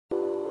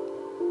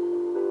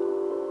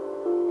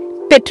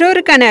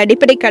பெற்றோருக்கான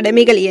அடிப்படை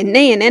கடமைகள் என்ன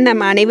என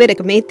நம்ம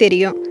அனைவருக்குமே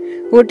தெரியும்.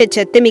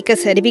 ஊட்டச்சத்து மிக்க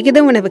சரிவிகித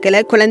உணவுகளை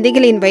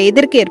குழந்தைகளின்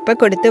வயதிற்கு ஏற்ப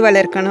கொடுத்து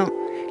வளர்க்கணும்.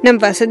 நம்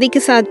வசதிக்கு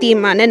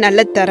சாத்தியமான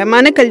நல்ல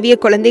தரமான கல்வியை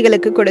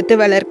குழந்தைகளுக்கு கொடுத்து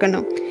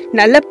வளர்க்கணும்.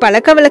 நல்ல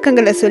பழக்க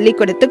வழக்கங்களை சொல்லி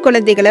கொடுத்து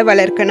குழந்தைகளை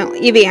வளர்க்கணும்.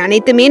 இவை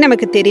அனைத்துமே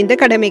நமக்கு தெரிந்த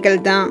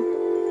கடமைகள் தான்.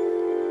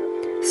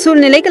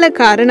 சூழ்நிலைகளை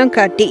காரணம்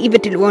காட்டி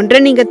இவற்றில் ஒன்றை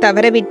நீங்க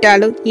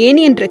தவறவிட்டாலும்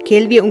ஏன் என்ற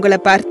கேள்வியை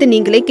உங்களை பார்த்து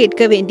நீங்களே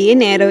கேட்க வேண்டிய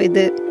நேரம்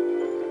இது.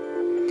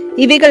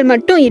 இவைகள்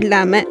மட்டும்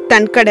இல்லாம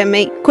தன்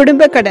கடமை,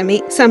 குடும்ப கடமை,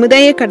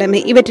 சமுதாய கடமை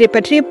இவற்றை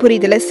பற்றிய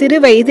புரிதலை சிறு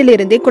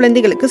வயதிலிருந்தே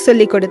குழந்தைகளுக்கு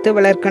சொல்லிக் கொடுத்து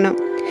வளர்க்கணும்.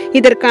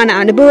 இதற்கான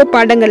அனுபவ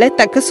பாடங்களை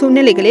தக்க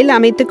சூழ்நிலைகளில்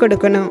அமைத்து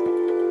கொடுக்கணும்.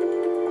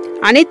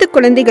 அனைத்து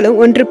குழந்தைகளும்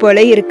ஒன்று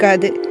போல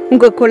இருக்காது.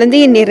 உங்க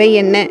குழந்தையின் நிறை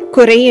என்ன,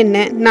 குறை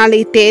என்ன,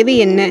 நாளை தேவை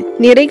என்ன,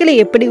 நிறைகளை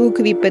எப்படி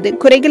ஊக்குவிப்பது,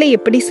 குறைகளை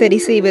எப்படி சரி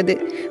செய்வது,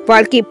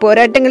 வாழ்க்கை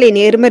போராட்டங்களை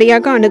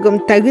நேர்மறையாக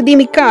அணுகும்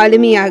தகுதிமிக்க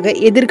ஆளுமையாக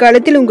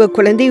எதிர்காலத்தில் உங்க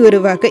குழந்தை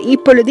உருவாக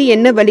இப்பொழுது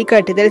என்ன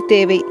வழிகாட்டுதல்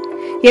தேவை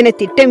என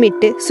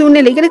திட்டமிட்டு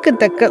சூழ்நிலைகளுக்கு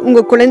தக்க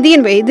உங்க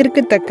குழந்தையின்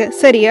வயதிற்கு தக்க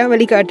சரியா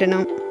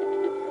வழிகாட்டணும்.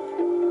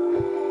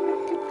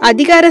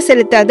 அதிகாரம்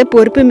செலுத்தாத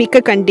பொறுப்பு மிக்க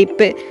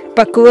கண்டிப்பு,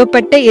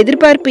 பக்குவப்பட்ட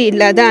எதிர்பார்ப்பு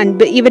இல்லாத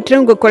அன்பு இவற்றை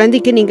உங்க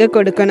குழந்தைக்கு நீங்க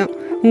கொடுக்கணும்.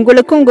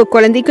 உங்களுக்கும் உங்க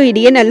குழந்தைக்கும்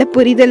இடையே நல்ல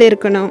புரிதல்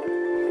இருக்கணும்.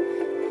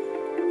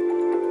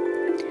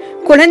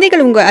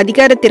 குழந்தைகள் உங்க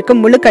அதிகாரத்திற்கு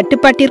முழு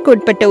கட்டுப்பாட்டிற்கு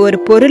உட்பட்ட ஒரு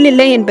பொருள்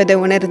இல்லை என்பதை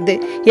உணர்ந்து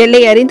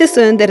எல்லை அறிந்த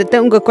சுதந்திரத்தை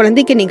உங்க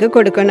குழந்தைக்கு நீங்க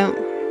கொடுக்கணும்.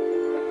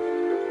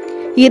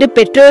 இரு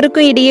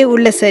பெற்றோருக்கும் இடையே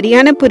உள்ள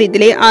சரியான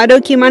புரிதலே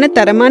ஆரோக்கியமான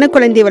தரமான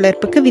குழந்தை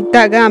வளர்ப்புக்கு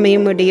வித்தாக அமைய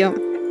முடியும்.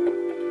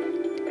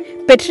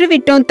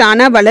 பெற்றுவிட்டோம்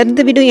தானா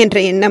வளர்ந்துவிடும் என்ற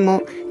எண்ணமோ,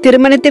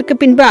 திருமணத்திற்கு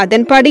பின்பு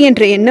அதன்பாடு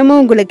என்ற எண்ணமோ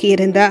உங்களுக்கு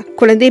இருந்தா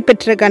குழந்தை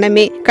பெற்ற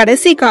கணமே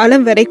கடைசி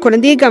காலம் வரை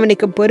குழந்தையை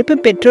கவனிக்கும் பொறுப்பு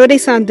பெற்றோரை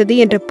சார்ந்தது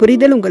என்ற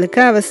புரிதல்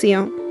உங்களுக்கு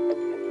அவசியம்.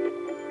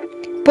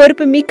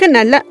 பொறுப்பு மிக்க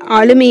நல்ல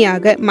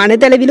ஆளுமையாக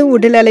மனதளவிலும்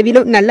உடல்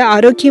அளவிலும் நல்ல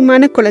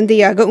ஆரோக்கியமான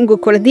குழந்தையாக உங்க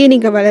குழந்தையை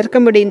நீங்க வளர்க்க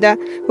முடிந்தா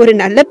ஒரு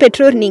நல்ல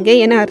பெற்றோர் நீங்க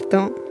என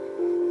அர்த்தம்.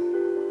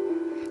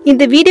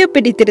 இந்த வீடியோ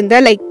பிடித்திருந்தா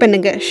லைக்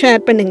பண்ணுங்க,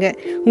 ஷேர் பண்ணுங்க.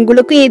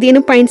 உங்களுக்கும்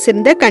ஏதேனும் பாயிண்ட்ஸ்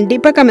இருந்தா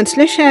கண்டிப்பா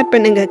கமெண்ட்ஸ்ல ஷேர்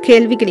பண்ணுங்க.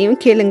 கேள்விகளையும்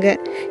கேளுங்க.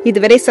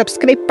 இதுவரை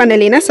சப்ஸ்கிரைப்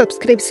பண்ணலைன்னா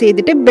சப்ஸ்கிரைப்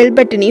செய்துட்டு பெல்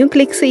பட்டனையும்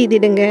கிளிக்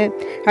செய்திடுங்க.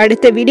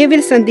 அடுத்த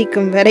வீடியோவில்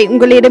சந்திக்கும் வரை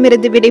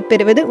உங்களிடமிருந்து விடை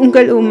பெறுவது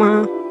உங்கள் உமா.